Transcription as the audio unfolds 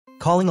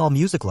Calling all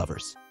music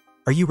lovers.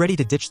 Are you ready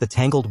to ditch the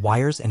tangled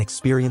wires and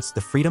experience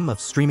the freedom of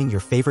streaming your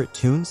favorite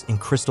tunes in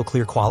crystal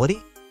clear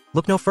quality?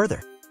 Look no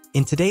further.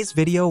 In today's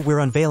video, we're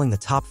unveiling the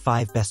top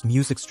 5 best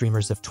music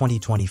streamers of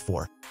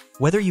 2024.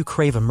 Whether you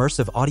crave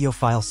immersive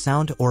audiophile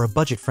sound or a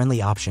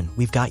budget-friendly option,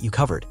 we've got you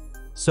covered.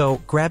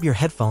 So, grab your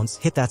headphones,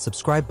 hit that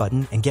subscribe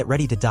button, and get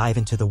ready to dive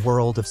into the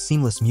world of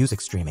seamless music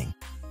streaming.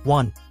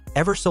 1.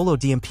 Eversolo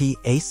DMP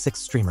A6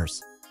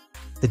 Streamers.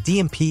 The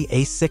DMP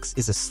A6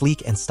 is a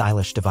sleek and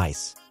stylish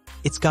device.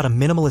 It's got a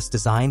minimalist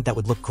design that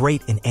would look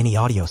great in any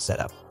audio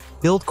setup.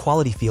 Build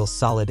quality feels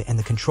solid and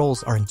the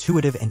controls are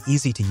intuitive and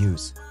easy to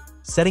use.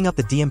 Setting up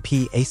the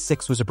DMP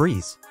A6 was a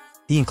breeze.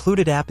 The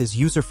included app is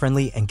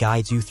user-friendly and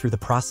guides you through the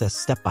process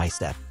step by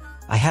step.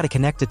 I had it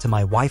connected to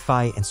my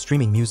Wi-Fi and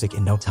streaming music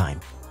in no time.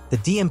 The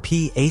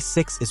DMP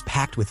A6 is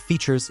packed with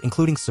features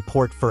including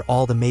support for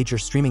all the major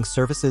streaming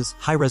services,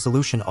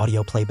 high-resolution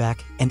audio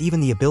playback, and even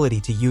the ability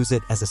to use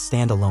it as a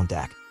standalone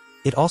DAC.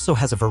 It also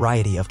has a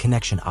variety of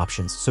connection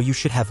options, so you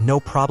should have no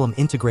problem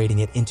integrating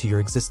it into your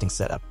existing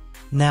setup.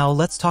 Now,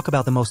 let's talk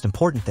about the most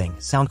important thing,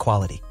 sound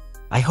quality.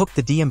 I hooked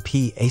the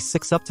DMP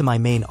A6 up to my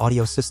main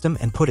audio system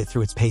and put it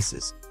through its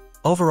paces.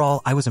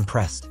 Overall, I was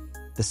impressed.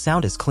 The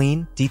sound is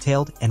clean,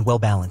 detailed, and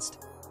well-balanced.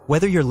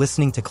 Whether you're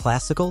listening to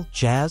classical,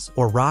 jazz,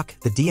 or rock,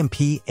 the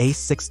DMP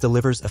A6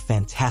 delivers a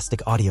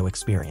fantastic audio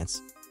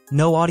experience.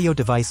 No audio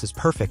device is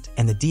perfect,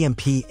 and the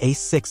DMP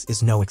A6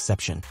 is no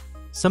exception.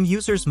 Some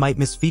users might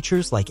miss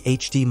features like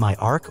HDMI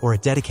ARC or a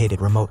dedicated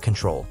remote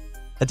control.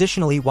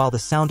 Additionally, while the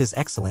sound is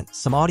excellent,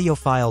 some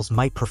audiophiles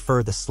might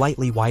prefer the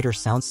slightly wider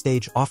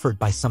soundstage offered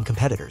by some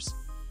competitors.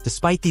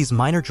 Despite these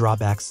minor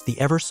drawbacks, the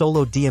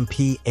Eversolo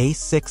DMP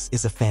A6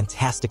 is a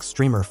fantastic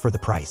streamer for the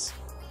price.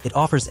 It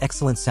offers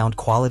excellent sound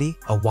quality,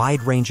 a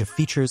wide range of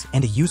features,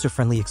 and a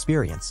user-friendly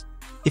experience.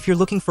 If you're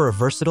looking for a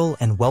versatile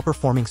and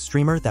well-performing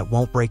streamer that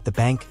won't break the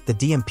bank, the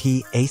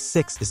DMP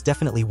A6 is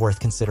definitely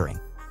worth considering.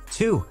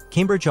 2.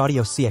 Cambridge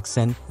Audio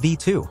CXN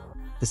V2.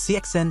 The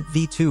CXN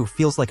V2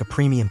 feels like a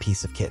premium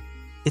piece of kit.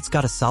 It's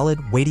got a solid,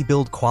 weighty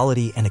build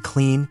quality and a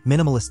clean,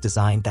 minimalist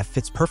design that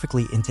fits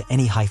perfectly into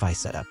any hi-fi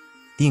setup.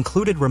 The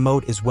included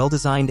remote is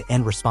well-designed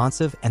and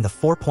responsive, and the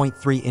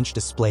 4.3-inch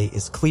display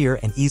is clear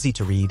and easy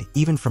to read,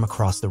 even from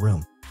across the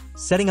room.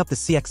 Setting up the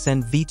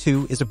CXN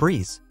V2 is a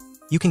breeze.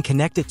 You can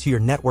connect it to your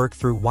network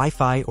through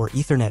Wi-Fi or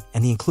Ethernet,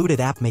 and the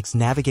included app makes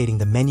navigating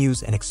the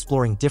menus and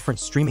exploring different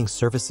streaming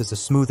services a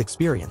smooth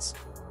experience.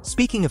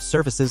 Speaking of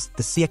services,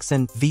 the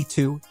CXN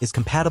V2 is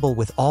compatible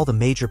with all the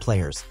major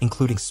players,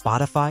 including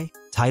Spotify,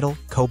 Tidal,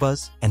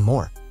 Qobuz, and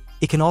more.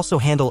 It can also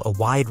handle a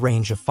wide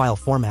range of file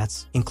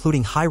formats,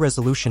 including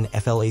high-resolution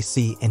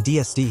FLAC and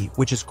DSD,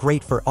 which is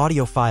great for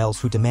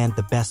audiophiles who demand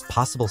the best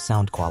possible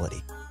sound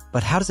quality.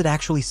 But how does it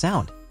actually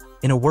sound?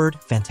 In a word,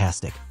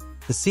 fantastic.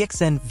 The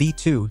CXN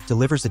V2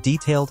 delivers a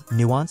detailed,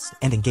 nuanced,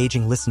 and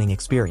engaging listening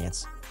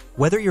experience.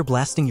 Whether you're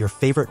blasting your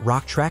favorite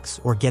rock tracks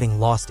or getting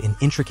lost in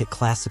intricate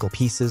classical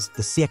pieces,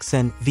 the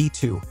CXN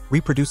V2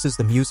 reproduces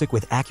the music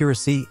with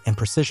accuracy and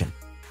precision.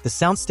 The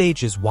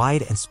soundstage is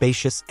wide and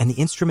spacious, and the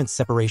instrument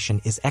separation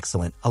is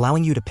excellent,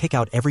 allowing you to pick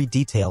out every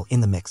detail in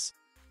the mix.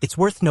 It's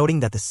worth noting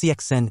that the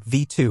CXN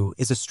V2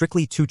 is a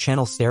strictly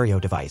 2-channel stereo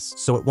device,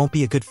 so it won't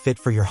be a good fit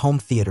for your home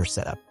theater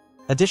setup.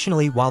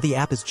 Additionally, while the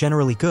app is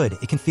generally good,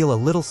 it can feel a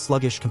little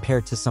sluggish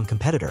compared to some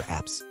competitor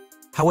apps.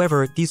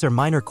 However, these are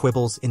minor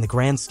quibbles in the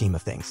grand scheme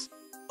of things.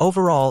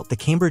 Overall, the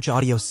Cambridge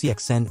Audio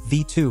CXN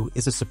V2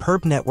 is a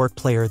superb network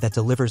player that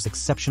delivers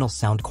exceptional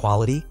sound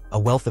quality, a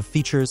wealth of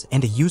features,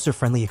 and a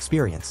user-friendly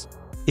experience.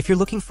 If you're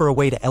looking for a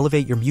way to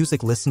elevate your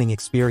music listening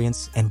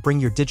experience and bring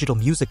your digital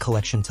music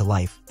collection to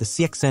life, the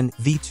CXN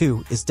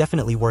V2 is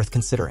definitely worth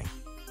considering.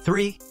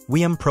 3.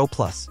 WeM Pro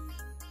Plus.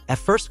 At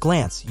first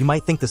glance, you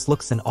might think this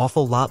looks an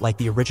awful lot like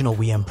the original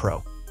WeM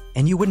Pro.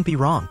 And you wouldn't be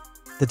wrong.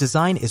 The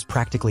design is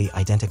practically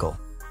identical.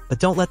 But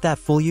don't let that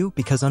fool you,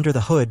 because under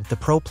the hood, the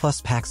Pro Plus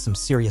packs some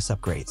serious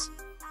upgrades.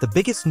 The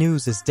biggest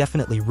news is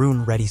definitely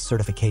Roon Ready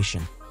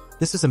certification.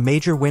 This is a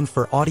major win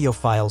for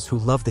audiophiles who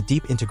love the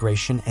deep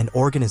integration and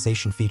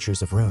organization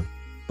features of Roon.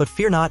 But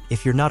fear not,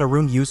 if you're not a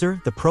Roon user,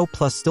 the Pro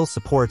Plus still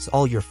supports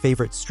all your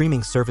favorite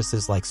streaming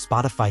services like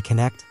Spotify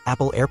Connect,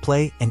 Apple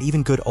AirPlay, and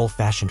even good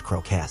old-fashioned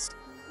Chromecast.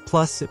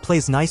 Plus, it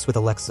plays nice with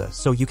Alexa,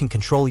 so you can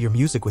control your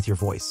music with your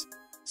voice.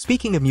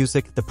 Speaking of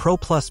music, the Pro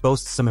Plus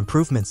boasts some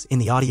improvements in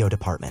the audio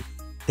department.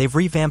 They've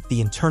revamped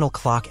the internal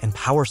clock and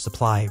power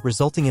supply,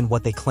 resulting in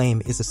what they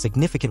claim is a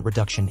significant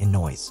reduction in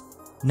noise.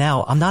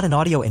 Now, I'm not an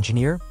audio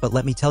engineer, but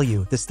let me tell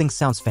you, this thing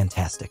sounds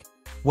fantastic.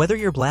 Whether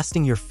you're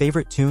blasting your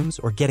favorite tunes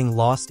or getting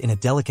lost in a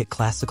delicate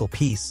classical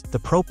piece, the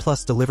Pro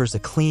Plus delivers a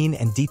clean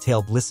and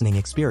detailed listening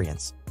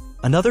experience.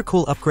 Another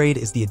cool upgrade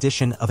is the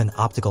addition of an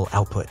optical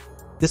output.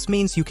 This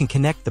means you can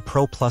connect the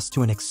Pro Plus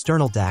to an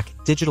external DAC,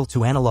 digital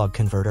to analog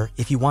converter,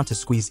 if you want to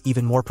squeeze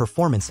even more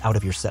performance out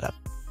of your setup.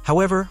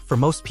 However, for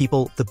most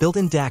people, the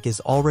built-in DAC is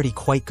already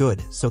quite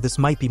good, so this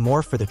might be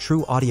more for the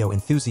true audio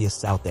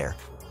enthusiasts out there.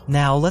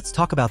 Now, let's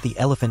talk about the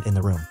elephant in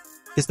the room.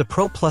 Is the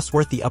Pro Plus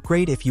worth the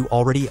upgrade if you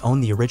already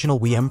own the original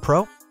WeM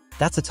Pro?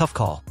 That's a tough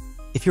call.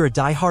 If you're a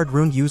die-hard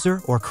Roon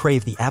user or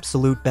crave the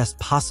absolute best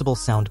possible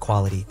sound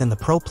quality, then the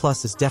Pro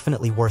Plus is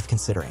definitely worth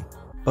considering.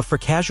 But for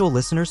casual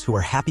listeners who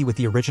are happy with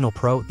the original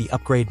Pro, the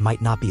upgrade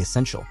might not be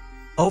essential.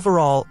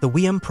 Overall, the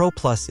WiiM Pro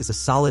Plus is a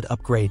solid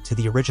upgrade to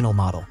the original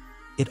model.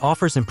 It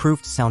offers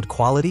improved sound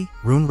quality,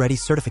 Roon-ready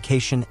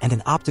certification, and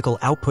an optical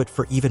output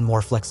for even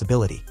more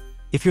flexibility.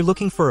 If you're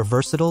looking for a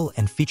versatile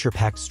and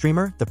feature-packed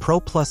streamer, the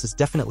Pro Plus is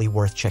definitely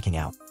worth checking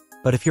out.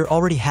 But if you're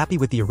already happy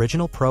with the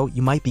original Pro,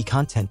 you might be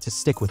content to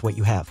stick with what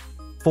you have.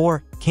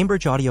 4.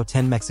 Cambridge Audio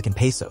 10 Mexican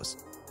Pesos.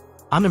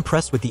 I'm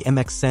impressed with the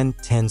MXN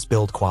 10's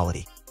build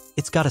quality.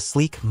 It's got a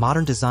sleek,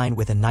 modern design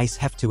with a nice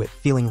heft to it,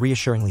 feeling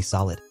reassuringly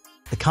solid.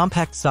 The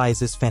compact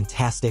size is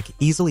fantastic,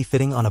 easily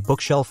fitting on a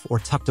bookshelf or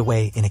tucked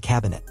away in a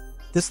cabinet.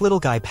 This little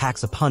guy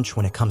packs a punch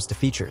when it comes to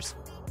features.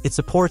 It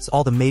supports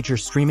all the major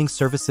streaming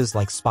services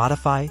like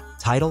Spotify,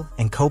 Tidal,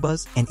 and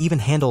Qobuz, and even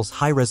handles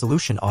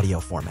high-resolution audio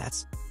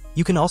formats.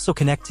 You can also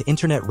connect to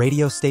internet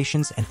radio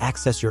stations and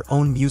access your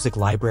own music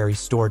library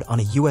stored on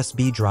a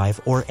USB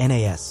drive or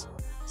NAS.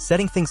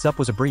 Setting things up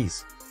was a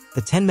breeze.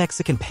 The 10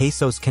 Mexican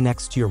Pesos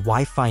connects to your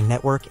Wi-Fi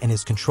network and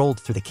is controlled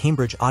through the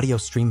Cambridge Audio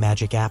Stream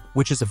Magic app,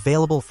 which is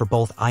available for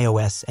both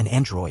iOS and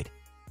Android.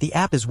 The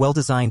app is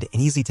well-designed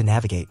and easy to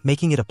navigate,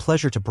 making it a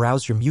pleasure to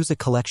browse your music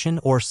collection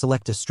or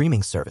select a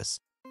streaming service.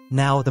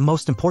 Now, the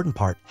most important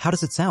part, how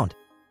does it sound?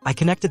 I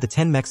connected the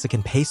 10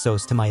 Mexican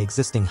Pesos to my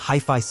existing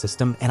hi-fi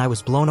system and I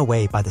was blown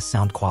away by the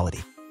sound quality.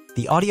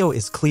 The audio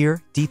is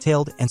clear,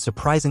 detailed, and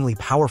surprisingly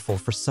powerful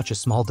for such a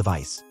small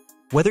device.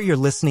 Whether you're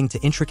listening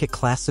to intricate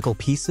classical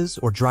pieces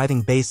or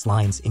driving bass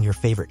lines in your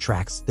favorite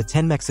tracks, the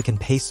 10 Mexican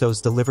Pesos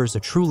delivers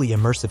a truly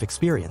immersive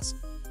experience.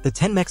 The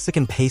 10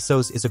 Mexican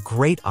Pesos is a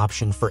great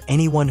option for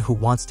anyone who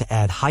wants to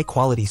add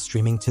high-quality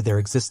streaming to their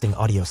existing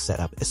audio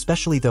setup,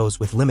 especially those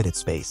with limited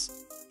space.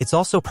 It's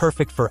also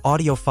perfect for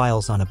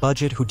audiophiles on a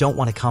budget who don't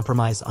want to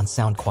compromise on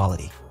sound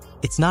quality.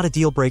 It's not a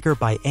deal-breaker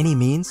by any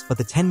means, but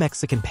the 10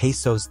 Mexican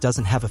Pesos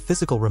doesn't have a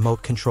physical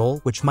remote control,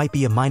 which might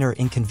be a minor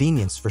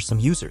inconvenience for some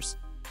users.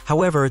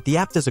 However, the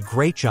app does a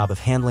great job of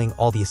handling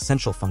all the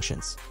essential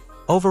functions.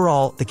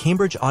 Overall, the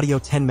Cambridge Audio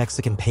 10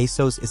 Mexican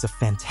Pesos is a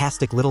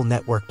fantastic little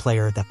network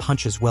player that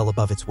punches well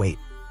above its weight.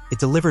 It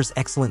delivers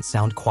excellent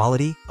sound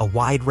quality, a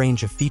wide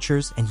range of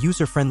features, and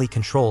user-friendly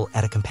control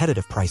at a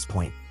competitive price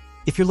point.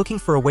 If you're looking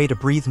for a way to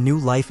breathe new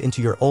life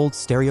into your old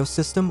stereo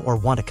system or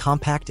want a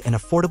compact and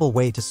affordable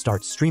way to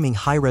start streaming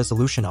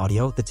high-resolution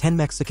audio, the 10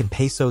 Mexican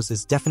Pesos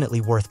is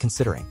definitely worth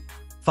considering.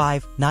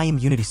 5. Naim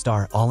Unity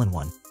Star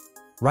All-in-One.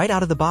 Right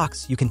out of the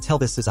box, you can tell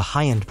this is a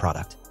high-end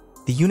product.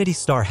 The Unity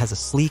Star has a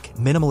sleek,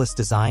 minimalist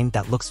design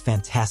that looks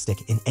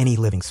fantastic in any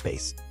living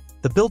space.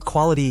 The build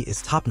quality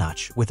is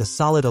top-notch, with a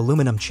solid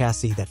aluminum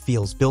chassis that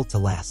feels built to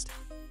last.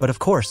 But of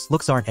course,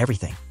 looks aren't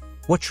everything.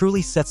 What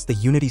truly sets the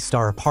Unity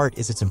Star apart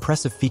is its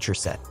impressive feature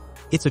set.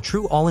 It's a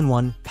true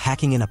all-in-one,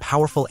 packing in a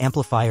powerful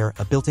amplifier,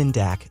 a built-in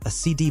DAC, a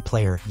CD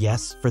player,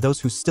 yes, for those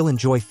who still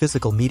enjoy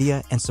physical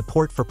media, and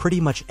support for pretty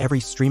much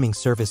every streaming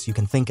service you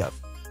can think of.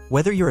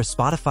 Whether you're a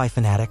Spotify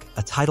fanatic,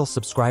 a Tidal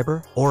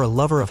subscriber, or a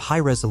lover of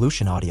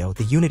high-resolution audio,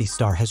 the Unity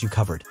Star has you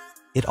covered.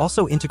 It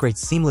also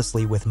integrates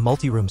seamlessly with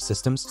multi-room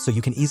systems, so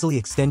you can easily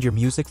extend your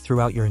music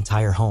throughout your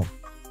entire home.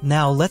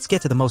 Now, let's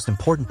get to the most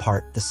important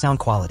part, the sound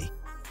quality.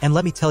 And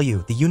let me tell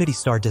you, the Unity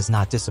Star does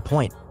not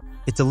disappoint.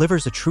 It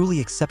delivers a truly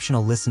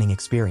exceptional listening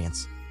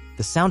experience.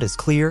 The sound is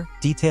clear,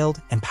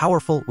 detailed, and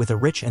powerful with a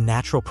rich and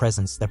natural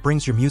presence that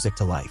brings your music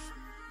to life.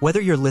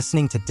 Whether you're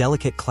listening to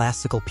delicate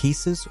classical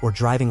pieces or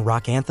driving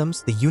rock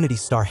anthems, the Unity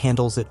Star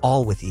handles it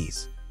all with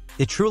ease.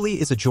 It truly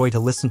is a joy to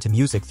listen to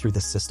music through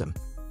this system.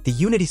 The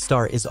Unity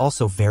Star is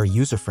also very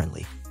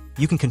user-friendly.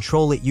 You can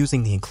control it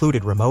using the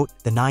included remote,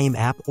 the Naim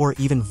app, or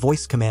even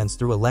voice commands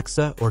through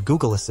Alexa or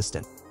Google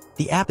Assistant.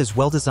 The app is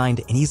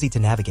well-designed and easy to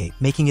navigate,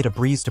 making it a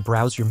breeze to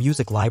browse your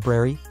music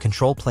library,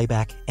 control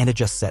playback, and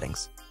adjust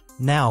settings.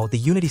 Now, the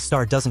Unity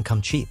Star doesn't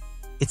come cheap.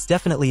 It's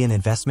definitely an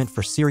investment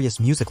for serious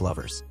music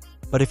lovers.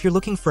 But if you're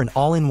looking for an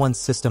all-in-one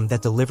system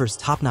that delivers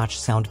top-notch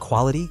sound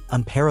quality,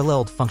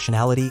 unparalleled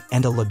functionality,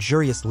 and a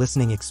luxurious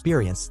listening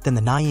experience, then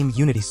the Naim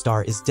Unity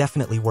Star is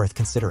definitely worth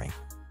considering.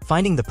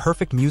 Finding the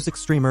perfect music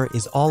streamer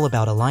is all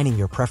about aligning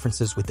your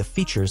preferences with the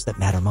features that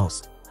matter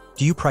most.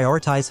 Do you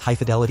prioritize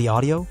high-fidelity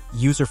audio,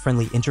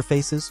 user-friendly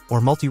interfaces,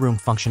 or multi-room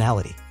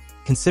functionality?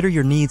 Consider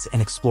your needs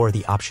and explore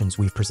the options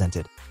we've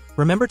presented.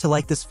 Remember to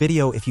like this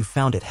video if you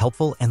found it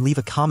helpful and leave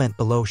a comment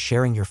below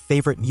sharing your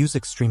favorite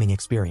music streaming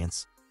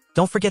experience.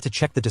 Don't forget to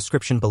check the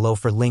description below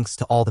for links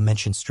to all the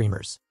mentioned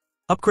streamers.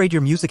 Upgrade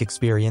your music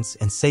experience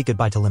and say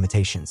goodbye to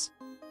limitations.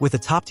 With a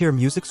top-tier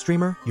music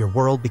streamer, your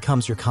world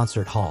becomes your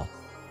concert hall.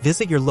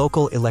 Visit your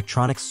local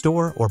electronics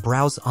store or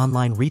browse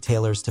online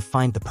retailers to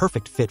find the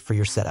perfect fit for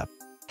your setup.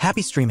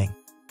 Happy streaming!